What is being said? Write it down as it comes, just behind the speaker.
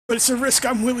but it's a risk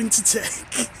I'm willing to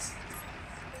take.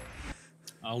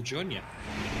 I'll join you.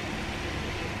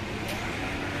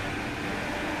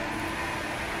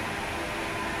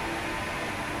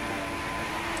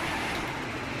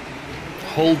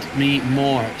 Hold me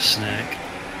more, Snake.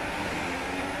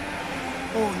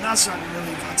 Oh, that's had a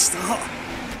really bad start.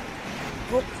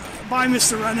 Oh, bye,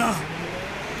 Mr. Renner.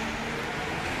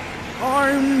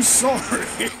 I'm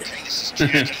sorry.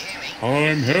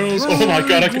 I'm held. Oh my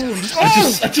god! I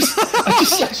just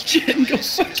let Jen go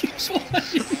fucking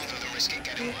flying.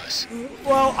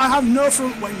 Well, I have no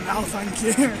front wing now, thank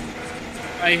you.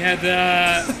 I had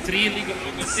 3 illegal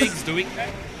overtakes doing that,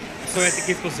 so I had to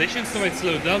give position, so I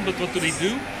slowed down. But what do? They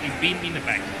beat me in the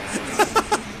back.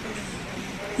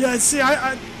 Yeah, see,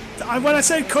 I when I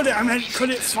said cut it, I meant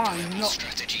cut it fine, not.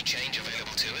 Strategy change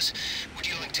available to us. Would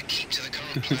you like to keep to the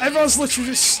current plan? Everyone's literally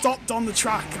just stopped on the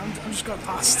track. I'm just going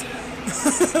past.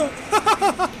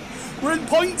 We're in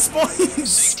points, boys.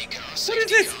 Safety car, What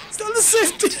safety is it? car. It's not the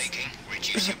safety. Taking,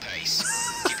 reduce your pace.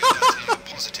 Keep it nice and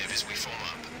positive as we form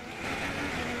up.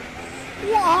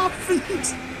 What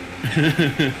happened?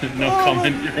 No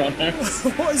comment, Your Honour.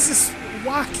 What is this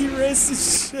wacky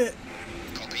racist shit?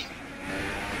 Copy.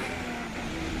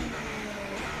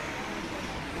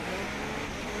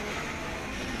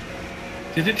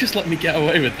 Did it just let me get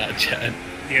away with that, Jen?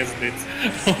 Yes, it did.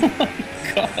 Oh my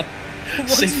god.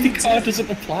 Safety car doesn't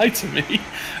apply to me.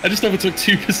 I just overtook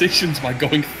 2 positions by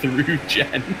going through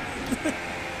Jen.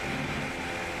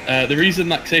 The reason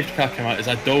that safety car came out is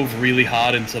I dove really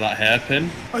hard into that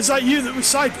hairpin. Oh, is that you that was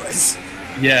sideways?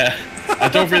 Yeah. I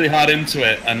dove really hard into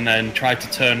it and then tried to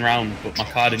turn around, but my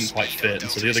car didn't quite fit, and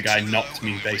so the other guy knocked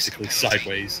me basically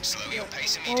sideways. Slow your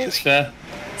pace Oh, immediately. It's fair.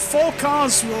 4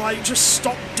 cars were like just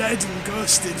stopped dead and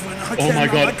ghosted when I came Oh my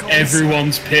around god, that corner.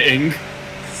 everyone's pitting.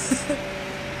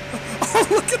 Oh,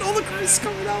 look at all the grease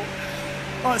coming out.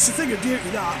 Oh, it's a thing of beauty,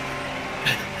 that.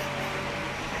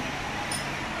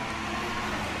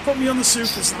 Put me on the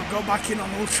supers and I'll go back in on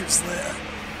ultras later.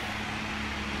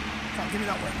 Come on, give me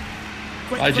that one.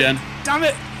 Quick, Bye, quick. Jen. Damn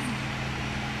it!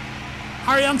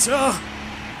 Harrianto!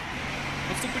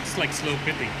 What's the quickest, like, slow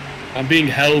pitting? I'm being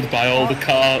held by all the They're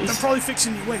cars. probably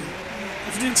fixing your wing.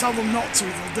 If you didn't tell them not to,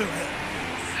 they'll do it.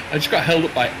 I just got held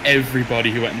up by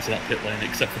everybody who went into that pit lane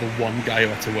except for the one guy who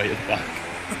had to wait at the back.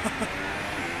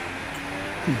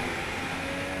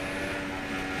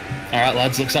 Alright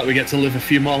lads, looks like we get to live a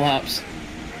few more laps.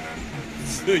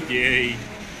 Yay.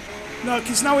 No,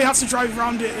 because now we have to drive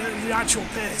around it at the actual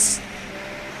pace.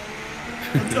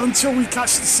 Until we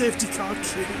catch the safety car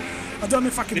queue. I don't know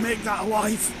if I can make that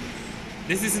alive.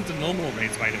 This isn't a normal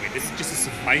race, by the way. This is just a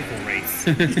survival race.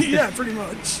 Yeah, pretty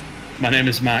much. My name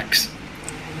is Max.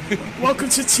 Welcome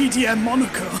to TDM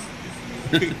Monaco.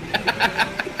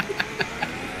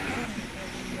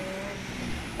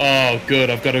 Oh good,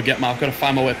 I've got to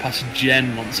find my way past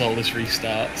Jen once all this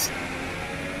restarts.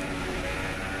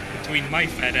 Between my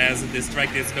fat ass and this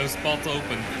track, there's no spot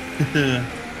open.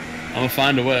 I'm gonna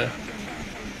find a way.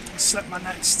 Slip my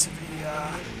next to the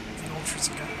ultras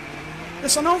again.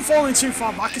 Yes, I know I'm falling too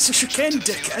far back. It's a chicane,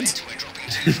 dickhead. We're dropping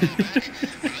too far back.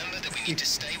 Remember that we need to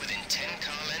stay within 10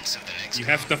 car lengths of the next. You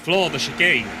have to floor the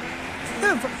chicane.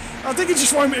 Yeah, but I think he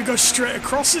just wanted me to go straight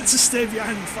across it to stay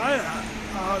behind the fire.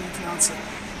 How do you pronounce it?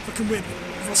 Fucking weird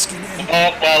rusky name.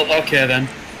 Oh well, okay then.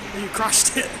 You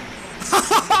crashed it.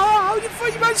 How the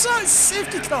fuck you managed that? It's a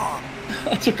safety car.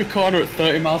 I took a corner at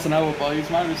 30 miles an hour, boys.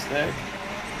 My mistake.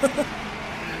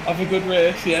 Have a good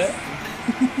race, yeah.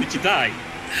 Did you die?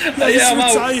 Yeah, he's I'm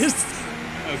out. retired.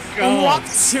 Oh On lap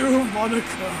god. 2 of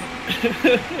Monaco.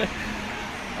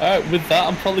 Alright, with that,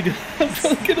 I'm probably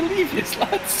gonna leave you,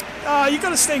 lads. You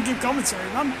gotta stay and give commentary,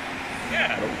 man.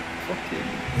 Yeah.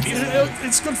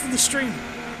 It's good for the stream.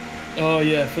 Oh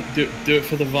yeah, do it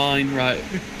for the Vine, right?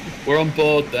 We're on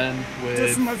board then Do it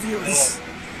with for my viewers.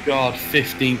 God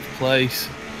 15th place.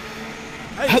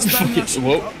 Hey, How it's the better fuck than I is should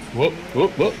whoop have whoop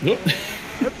whoop whoop whoop?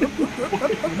 What are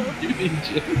you doing,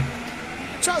 Jim?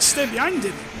 got. Try to stay behind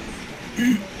him.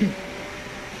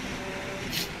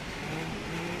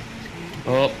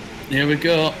 Oh, here we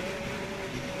go.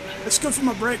 It's good for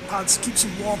my brake pads. Keeps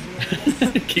them warm.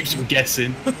 Keeps them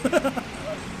guessing.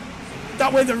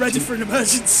 That way they're ready for an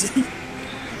emergency.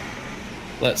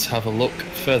 Let's have a look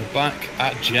further back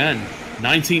at Jen.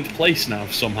 19th place now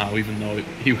somehow, even though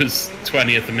he was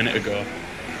 20th a minute ago.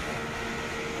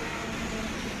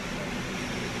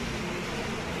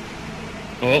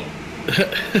 Oh.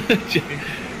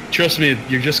 Trust me,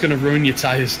 you're just going to ruin your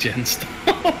tyres, Jen.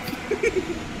 Stop.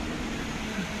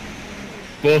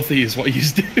 Both of these, what you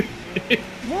do.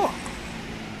 What?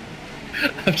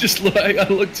 I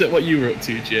looked at what you were up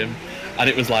to, Jim, and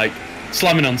it was like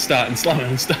Slamming on starting, slamming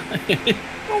on starting.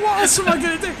 Well, what else am I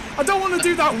going to do? I don't want to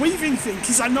do that weaving thing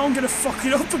because I know I'm going to fuck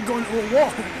it up and go into a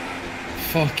wall.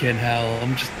 Fucking hell,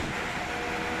 I'm just...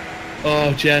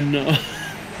 Oh, Jen, no.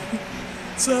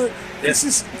 So, this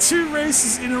is 2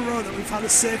 races in a row that we've had a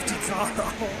safety car at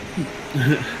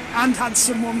home. And had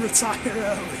someone retire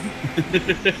early.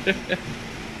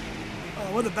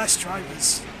 Oh, we're the best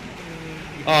drivers.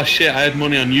 Oh shit, I had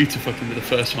money on you to fucking be the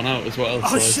first one out as well.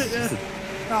 Oh so shit, yeah. it's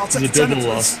I'll take a a tenner, double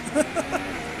please.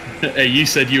 loss. Hey, you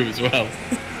said you as well.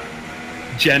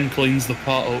 Jen cleans the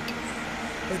pot up.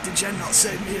 But did Jen not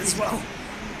save me as well?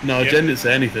 No, Yep. Jen didn't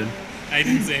say anything. I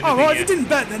didn't say anything. Oh, well, if he yet. didn't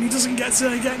bet, then he doesn't get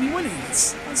to get any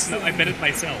winnings. That's No, the I bet it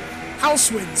myself.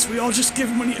 House wins. We all just give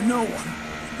money to no one.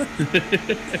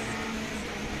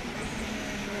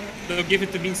 So give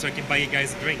it to me so I can buy you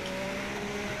guys a drink.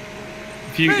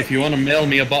 If you want to mail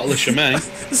me a bottle of Chimay. I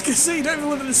was going to say, you don't even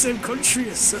live in the same country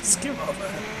as us. Give over.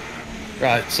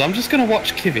 Right, so I'm just going to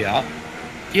watch Kvyat.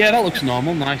 Yeah, that looks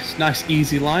normal. Nice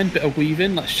easy line, bit of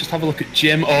weaving. Let's just have a look at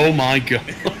Jim. Oh my god.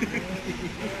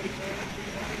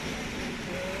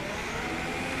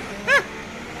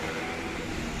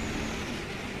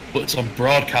 But it's on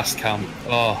broadcast cam.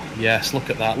 Oh, yes, look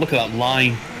at that. Look at that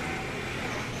line.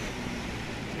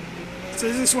 So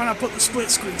is this when I put the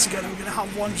split screen together, we're going to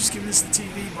have one just giving us the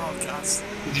TV broadcast?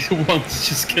 One's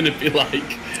just going to be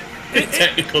like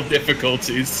technical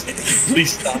difficulties.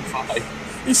 Please stand by.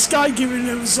 Is Sky giving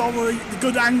us all the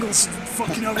good angles and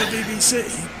fucking over BBC?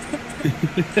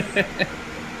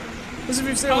 As if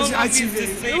it How was long is ITV, this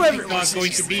safety whoever it car was.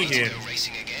 going to be here?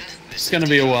 Racing again. It's going to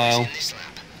be a while. This lap.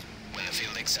 When the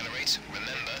field accelerates,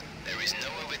 remember, there is no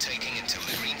overtaking until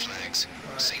the green flags.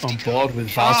 Safety On car. board with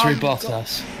Valtteri God.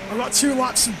 Bottas. I've got 2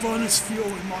 laps of bonus fuel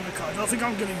in Monaco. I don't think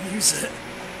I'm going to use it.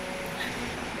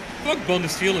 Fuck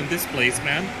bonus fuel in this place,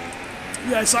 man.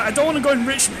 Yeah, it's like, I don't want to go in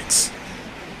rich mix.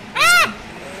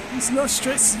 There's no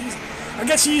stress to use it. I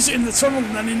guess you use it in the tunnel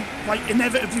and then like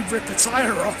inevitably rip a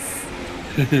tyre off.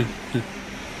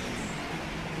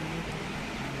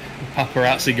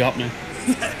 Paparazzi got me.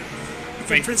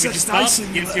 Wait, Princess would you stop?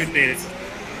 Dyson, Yes, you did.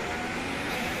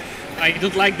 I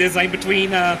don't like this. I'm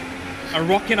between a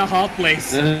rock and a hard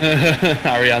place.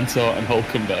 Arianto and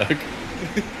Hulkenberg.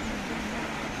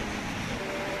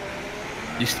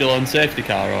 You still on safety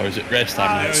car or is it race time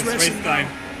No, now? it's it's race racing time.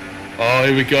 Oh,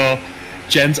 here we go.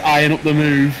 Jen's eyeing up the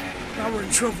move. Now we're in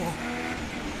trouble.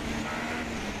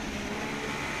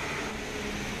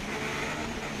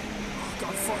 Oh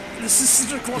god, fuck. This is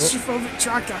such a claustrophobic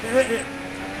track. I hate it.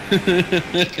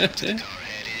 Car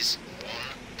ahead is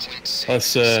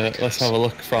 1.6. Let's have a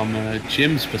look from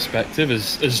Jim's perspective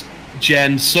as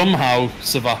Jen somehow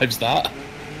survives that.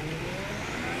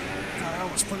 I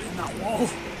almost put it in that wall.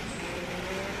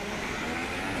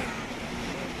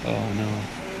 Oh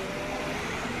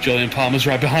no. Julian Palmer's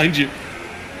right behind you.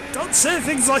 Don't say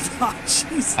things like that.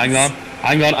 Jesus. Hang on.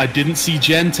 I didn't see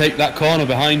Jen take that corner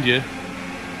behind you.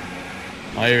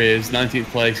 Oh, here he is, 19th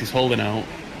place. He's holding out.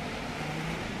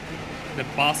 The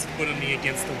boss putting me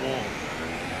against the wall.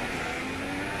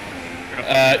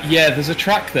 Yeah, there's a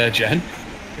track there, Jen.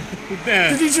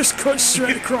 Did he just cut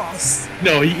straight across?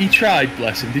 No, he tried,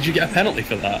 bless him. Did you get a penalty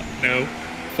for that? No,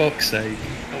 Fuck's sake.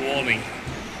 a warning.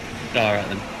 Alright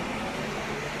then.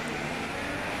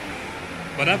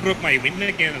 But I broke my wind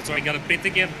again, so I got a pit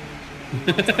again.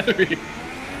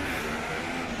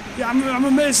 Yeah, I'm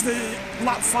amazed that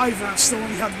lap 5 I've still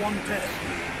only had 1 pit.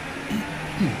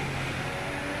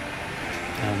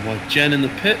 And while Jen in the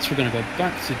pits, we're going to go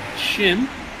back to Jim.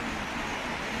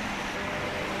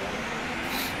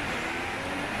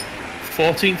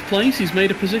 14th place, he's made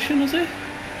a position, has he?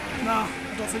 No,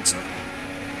 I don't think so.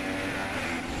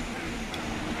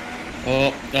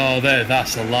 Oh, there,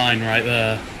 that's the line right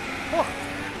there. What?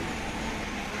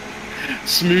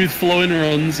 Smooth flowing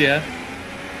runs, yeah.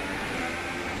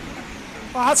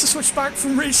 I had to switch back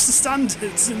from race to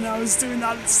standards, and I was doing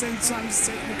that at the same time as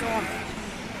taking the corner.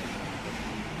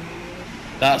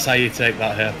 That's how you take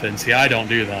that hairpin. See, I don't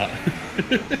do that.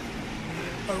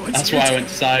 Oh, That's why I went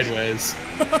sideways.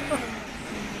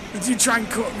 Did you try and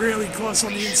cut really close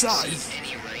on the inside?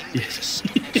 Yes.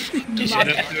 Yeah,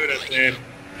 don't do that, man.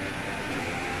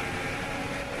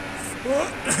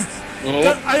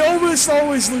 Oh, I almost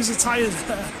always lose a tyre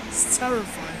there. It's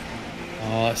terrifying.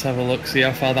 oh, let's have a look. See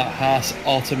how far that Haas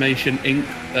Automation Inc.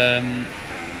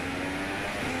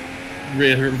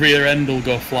 Rear end will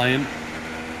go flying.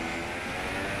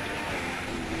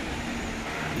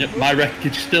 Yep, my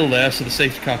wreckage still there, so the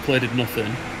safety car cleared did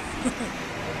nothing.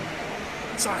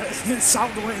 Sorry, it's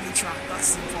out the way of the track,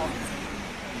 that's the important thing.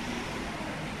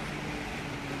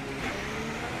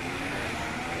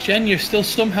 Jen, you're still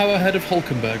somehow ahead of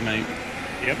Hulkenberg, mate.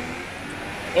 Yep.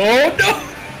 Oh no!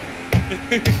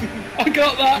 I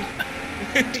got that.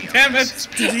 Damn it!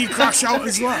 Did he crash out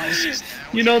as well?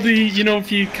 You know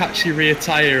if you catch your rear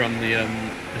tire on the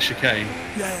chicane.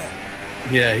 Yeah.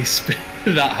 Yeah,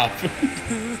 that happened.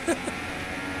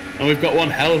 And we've got one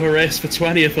hell of a race for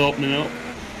 20th opening up.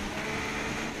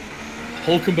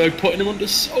 Hulkenberg putting him under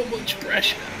so much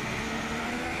pressure.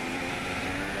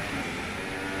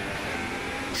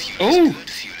 Oh!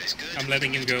 I'm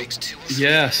letting him go.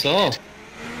 Yeah, I saw.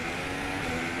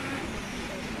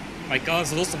 My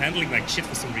car's also handling like shit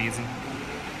for some reason.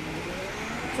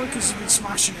 Because you've been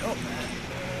smashing it up there.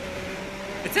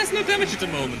 It has no damage at the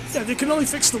moment. Yeah, they can only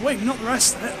fix the wing, not the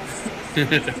rest of it.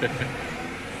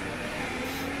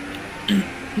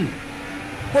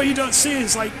 What you don't see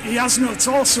is, like, he has no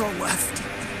torso left.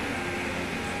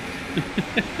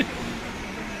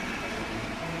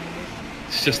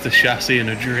 It's just a chassis and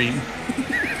a dream.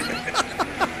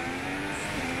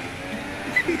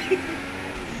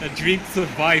 A dream to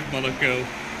survive, Monaco.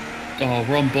 Oh,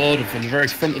 we're on board from the very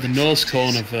front of the nose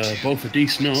cone of both of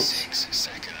these nuts.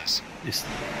 It's...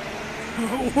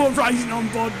 We're riding on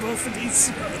board both of these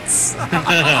nuts.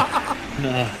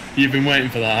 No, you've been waiting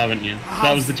for that, haven't you?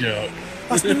 That was the joke.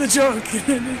 That's been the joke,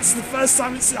 and it's the first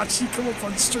time it's actually come up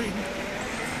on stream.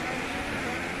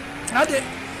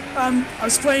 I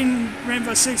was playing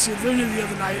Rainbow Six with Luna the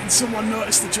other night, and someone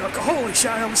noticed the joke. Holy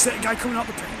shit, I almost hit a guy coming out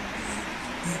the pit.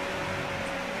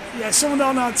 Yeah, someone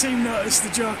on our team noticed the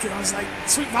joke, and I was like,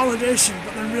 sweet validation,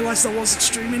 but then realised I wasn't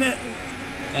streaming it.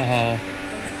 Oh.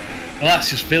 Well, that's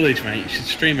just Village, mate. You should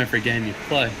stream every game you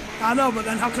play. I know, but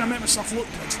then how can I make myself look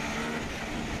good?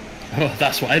 Oh,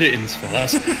 that's what editing's for.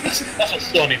 That's what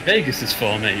Sony Vegas is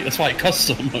for, mate. That's why it costs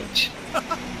so much.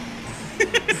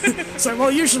 So,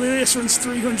 well, usually this runs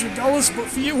 $300, but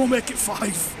for you, we'll make it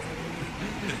 $5.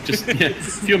 Just, yeah,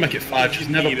 if you'll make it 5, just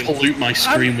never pollute my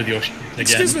screen with your shit again.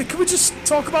 Excuse me, can we just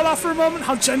talk about that for a moment?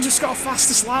 How Jen just got a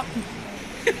fastest lap?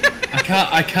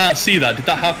 I can't see that. Did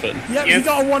that happen? Yeah, we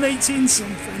got a 118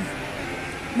 something.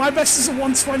 My best is a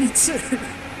 122.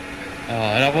 Oh,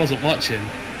 and I wasn't watching.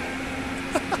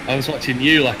 I was watching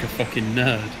you like a fucking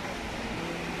nerd.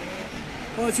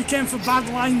 Well, if you came for bad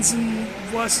lines and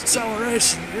worse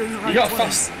acceleration, you're in the right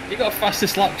place. You got a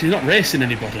fastest lap because you're not racing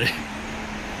anybody.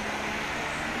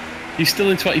 He's still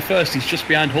in 21st, he's just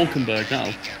behind Hulkenberg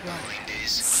now.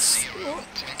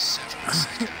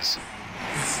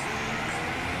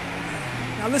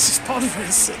 Now this is pod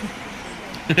racing.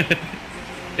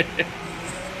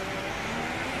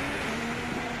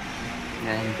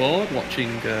 We're on board,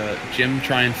 watching Jim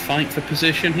try and fight for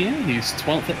position here. He's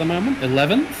 12th at the moment,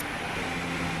 11th.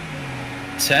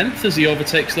 10th as he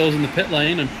overtakes those in the pit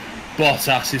lane, and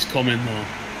Bottas is coming though.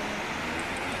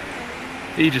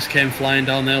 He just came flying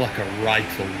down there like a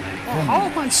rifle, mate. Oh, how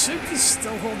are my supers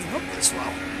still holding up this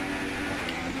well?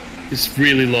 It's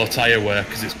really low tyre wear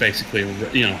because it's basically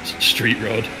a street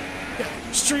road. Yeah,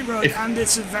 street road, and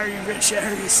it's a very rich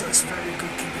area, so it's very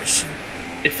good condition.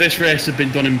 If this race had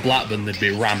been done in Blackburn, there'd be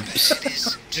ramps.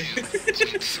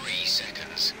 2.3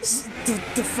 seconds.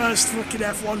 The first fucking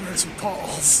F1 race with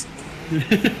potholes.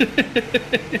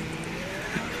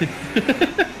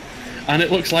 And it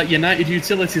looks like United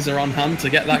Utilities are on hand to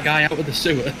get that guy out of the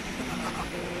sewer.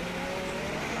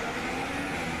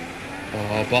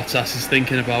 Oh, Bottas is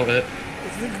thinking about it.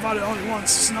 If you think about it only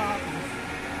once, it's not happening.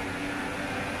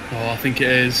 Oh, I think it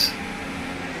is.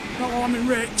 Not while I'm in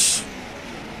Rich.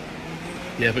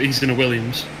 Yeah, but he's in a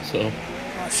Williams, so...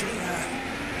 Oh shit, yeah.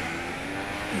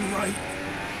 You're right.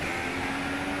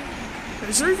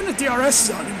 Is there even a DRS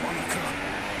zone in Monaco?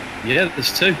 Yeah,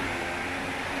 there's 2.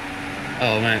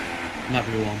 Oh, mate. Might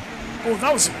be one. Oh,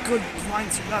 that was a good line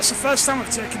through. That's the first time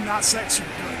I've taken that section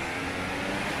good.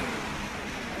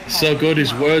 So good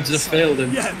his words have failed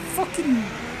him. Yeah, fucking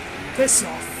piss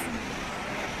off.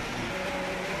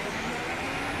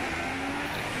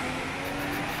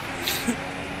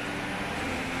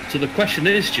 So the question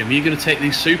is, Jim, are you going to take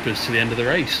these supers to the end of the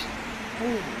race?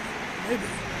 Oh, maybe.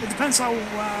 It depends how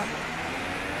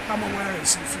my wear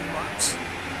is in a few laps.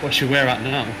 What's your wear at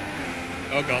now?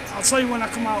 Oh god. I'll tell you when I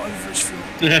come out of Rich Fuel.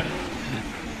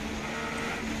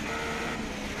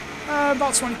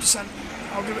 About 20%.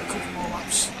 I'll give it a couple more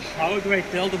laps. How do I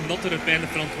tell them not to repair the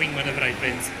front wing whenever I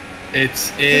pit?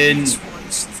 It's in...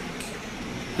 Once, I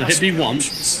think. No, hit me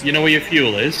once. You know where your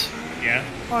fuel is? Yeah.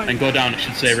 And go down, it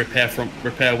should say repair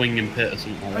wing and pit or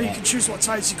something like Or you that. can choose what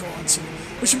tyres you go on to.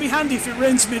 Which would be handy if it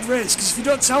rains mid-race, because if you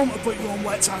don't tell them to put you on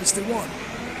wet tyres, they won't.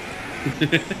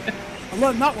 I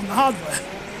learned that one the hard way.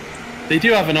 They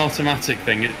do have an automatic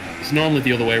thing. It's normally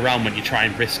the other way around when you try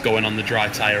and risk going on the dry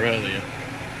tyre earlier.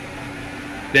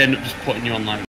 they end up just putting you on like